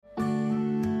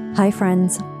Hi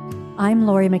friends, I'm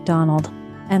Lori McDonald,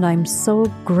 and I'm so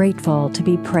grateful to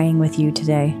be praying with you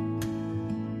today.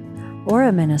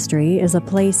 Aurea Ministry is a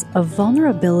place of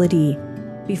vulnerability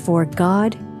before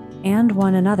God and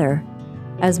one another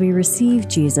as we receive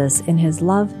Jesus in his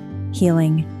love,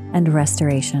 healing, and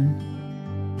restoration.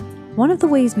 One of the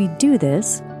ways we do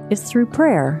this is through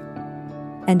prayer,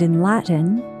 and in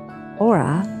Latin,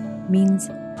 ora means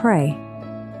pray.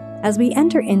 As we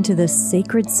enter into this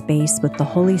sacred space with the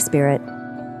Holy Spirit,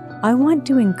 I want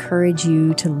to encourage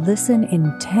you to listen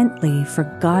intently for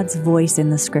God's voice in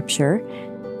the Scripture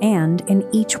and in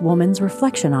each woman's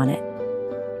reflection on it,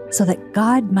 so that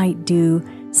God might do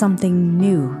something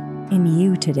new in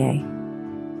you today.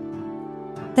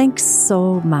 Thanks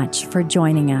so much for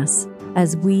joining us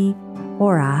as we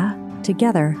ora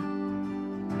together.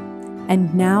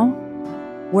 And now,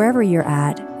 wherever you're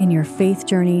at in your faith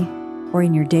journey or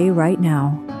in your day right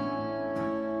now,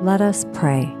 let us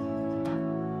pray.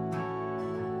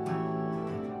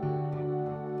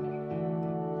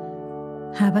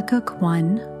 Habakkuk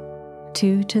 1,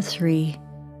 2-3,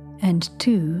 and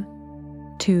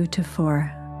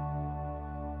 2:2-4.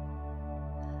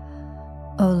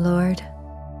 O Lord,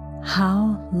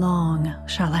 how long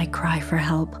shall I cry for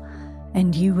help,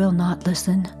 and you will not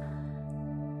listen?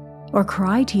 Or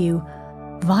cry to you,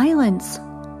 violence,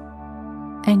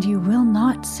 and you will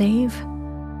not save?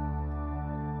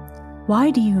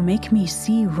 Why do you make me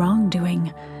see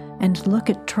wrongdoing and look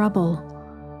at trouble?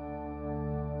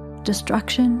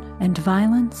 Destruction and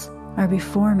violence are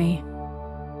before me.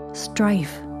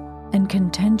 Strife and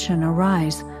contention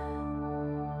arise.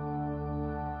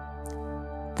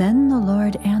 Then the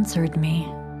Lord answered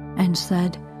me and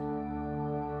said,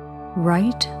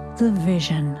 Write the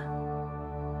vision.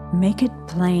 Make it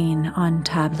plain on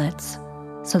tablets,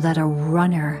 so that a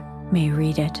runner may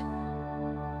read it.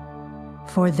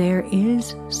 For there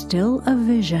is still a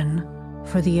vision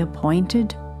for the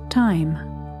appointed time.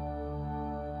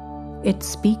 It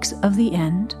speaks of the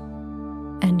end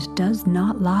and does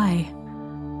not lie.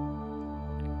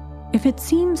 If it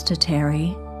seems to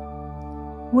tarry,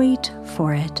 wait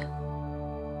for it.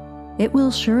 It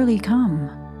will surely come.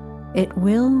 It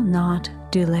will not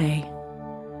delay.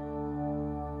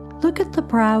 Look at the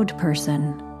proud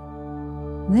person.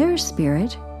 Their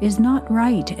spirit is not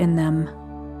right in them.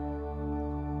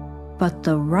 But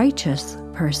the righteous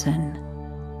person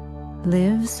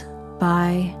lives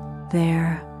by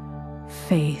their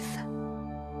faith.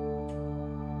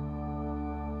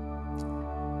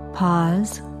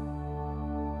 Pause,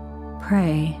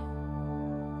 pray,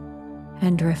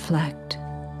 and reflect.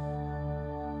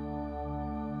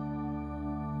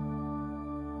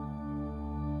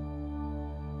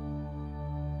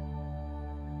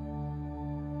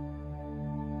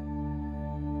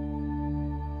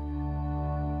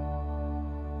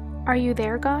 Are you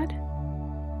there, God?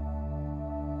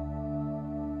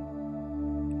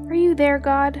 Are you there,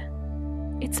 God?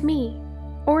 It's me,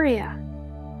 Aurea.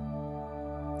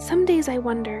 Some days I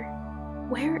wonder,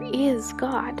 where is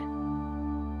God?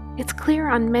 It's clear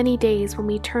on many days when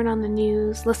we turn on the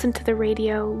news, listen to the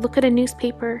radio, look at a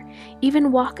newspaper,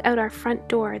 even walk out our front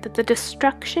door, that the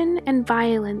destruction and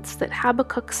violence that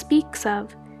Habakkuk speaks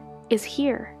of is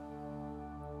here.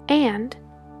 And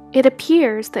it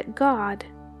appears that God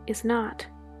is not.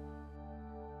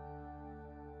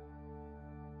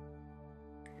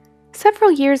 Several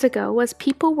years ago, as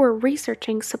people were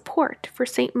researching support for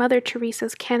St. Mother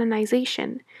Teresa's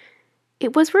canonization,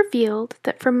 it was revealed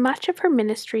that for much of her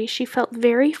ministry she felt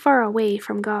very far away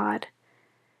from God.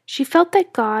 She felt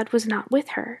that God was not with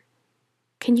her.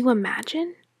 Can you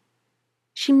imagine?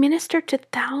 She ministered to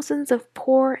thousands of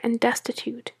poor and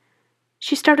destitute.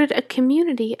 She started a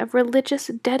community of religious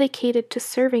dedicated to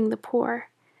serving the poor.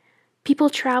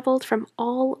 People traveled from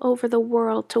all over the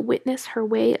world to witness her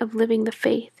way of living the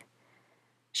faith.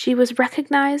 She was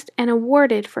recognized and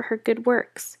awarded for her good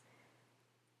works.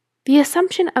 The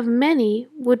assumption of many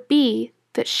would be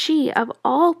that she, of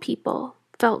all people,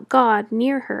 felt God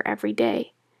near her every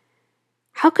day.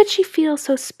 How could she feel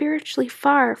so spiritually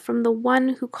far from the one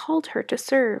who called her to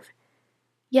serve?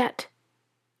 Yet,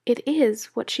 it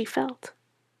is what she felt.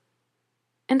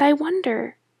 And I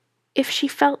wonder, if she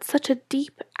felt such a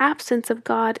deep absence of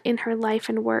God in her life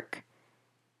and work,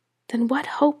 then what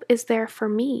hope is there for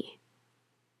me?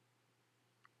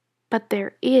 But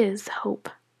there is hope.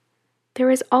 There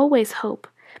is always hope,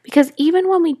 because even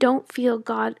when we don't feel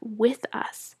God with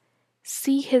us,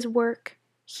 see his work,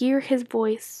 hear his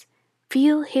voice,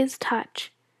 feel his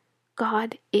touch,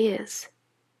 God is,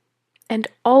 and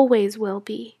always will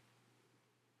be.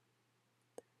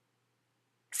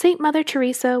 Saint Mother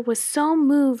Teresa was so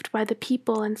moved by the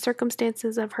people and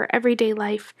circumstances of her everyday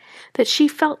life that she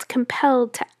felt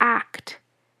compelled to act.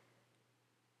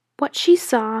 What she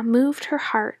saw moved her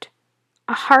heart,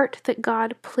 a heart that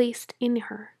God placed in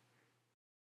her.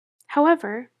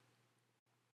 However,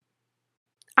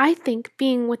 I think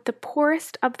being with the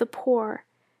poorest of the poor,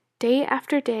 day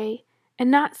after day,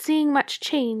 and not seeing much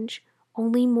change,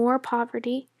 only more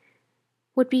poverty,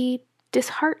 would be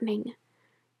disheartening,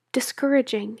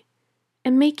 discouraging,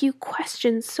 and make you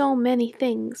question so many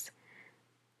things.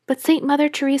 But Saint Mother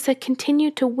Teresa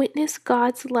continued to witness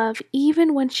God's love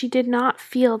even when she did not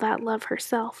feel that love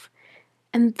herself.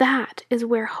 And that is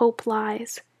where hope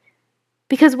lies.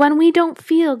 Because when we don't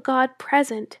feel God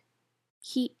present,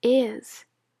 He is,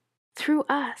 through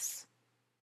us.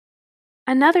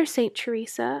 Another Saint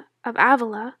Teresa of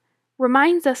Avila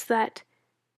reminds us that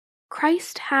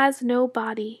Christ has no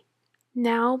body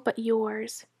now but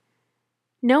yours,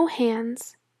 no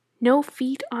hands, no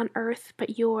feet on earth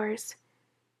but yours.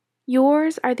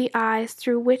 Yours are the eyes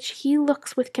through which He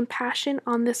looks with compassion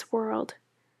on this world.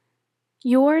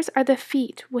 Yours are the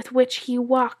feet with which He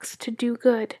walks to do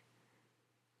good.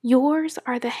 Yours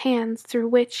are the hands through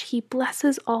which He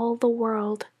blesses all the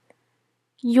world.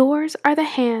 Yours are the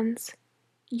hands,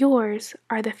 yours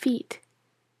are the feet,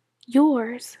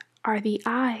 yours are the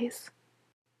eyes.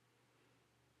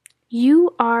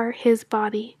 You are His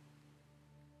body.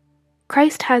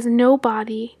 Christ has no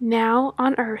body now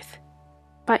on earth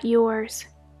but yours.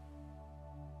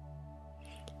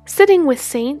 Sitting with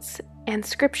saints and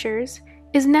scriptures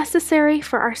is necessary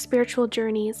for our spiritual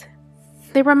journeys.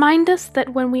 They remind us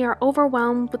that when we are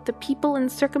overwhelmed with the people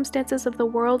and circumstances of the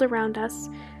world around us,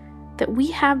 that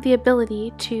we have the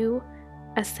ability to,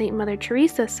 as Saint Mother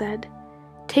Teresa said,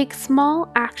 take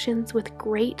small actions with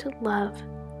great love.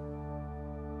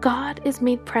 God is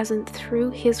made present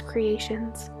through His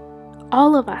creations,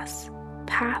 all of us,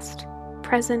 past,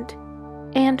 present,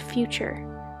 and future.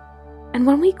 And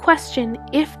when we question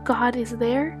if God is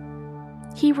there,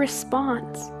 He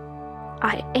responds,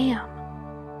 I am.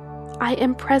 I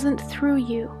am present through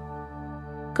you.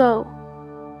 Go,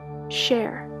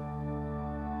 share,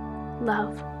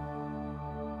 love.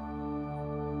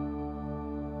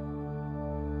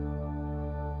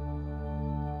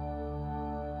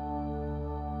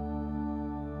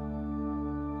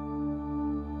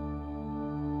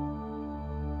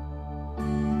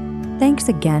 Thanks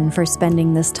again for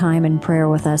spending this time in prayer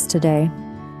with us today.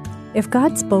 If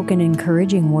God spoke an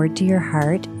encouraging word to your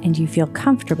heart and you feel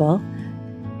comfortable,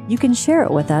 you can share it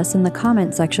with us in the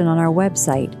comment section on our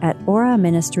website at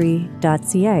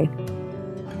oraministry.ca.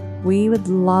 We would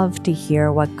love to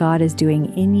hear what God is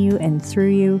doing in you and through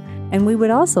you, and we would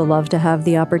also love to have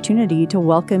the opportunity to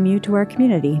welcome you to our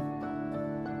community.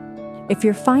 If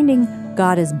you're finding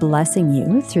God is blessing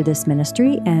you through this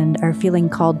ministry and are feeling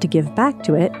called to give back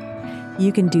to it,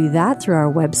 you can do that through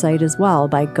our website as well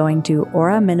by going to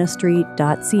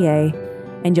oraministry.ca,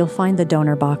 and you'll find the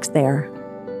donor box there.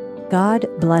 God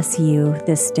bless you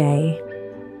this day.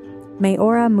 May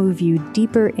Aura move you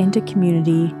deeper into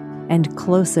community and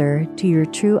closer to your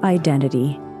true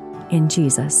identity in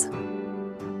Jesus.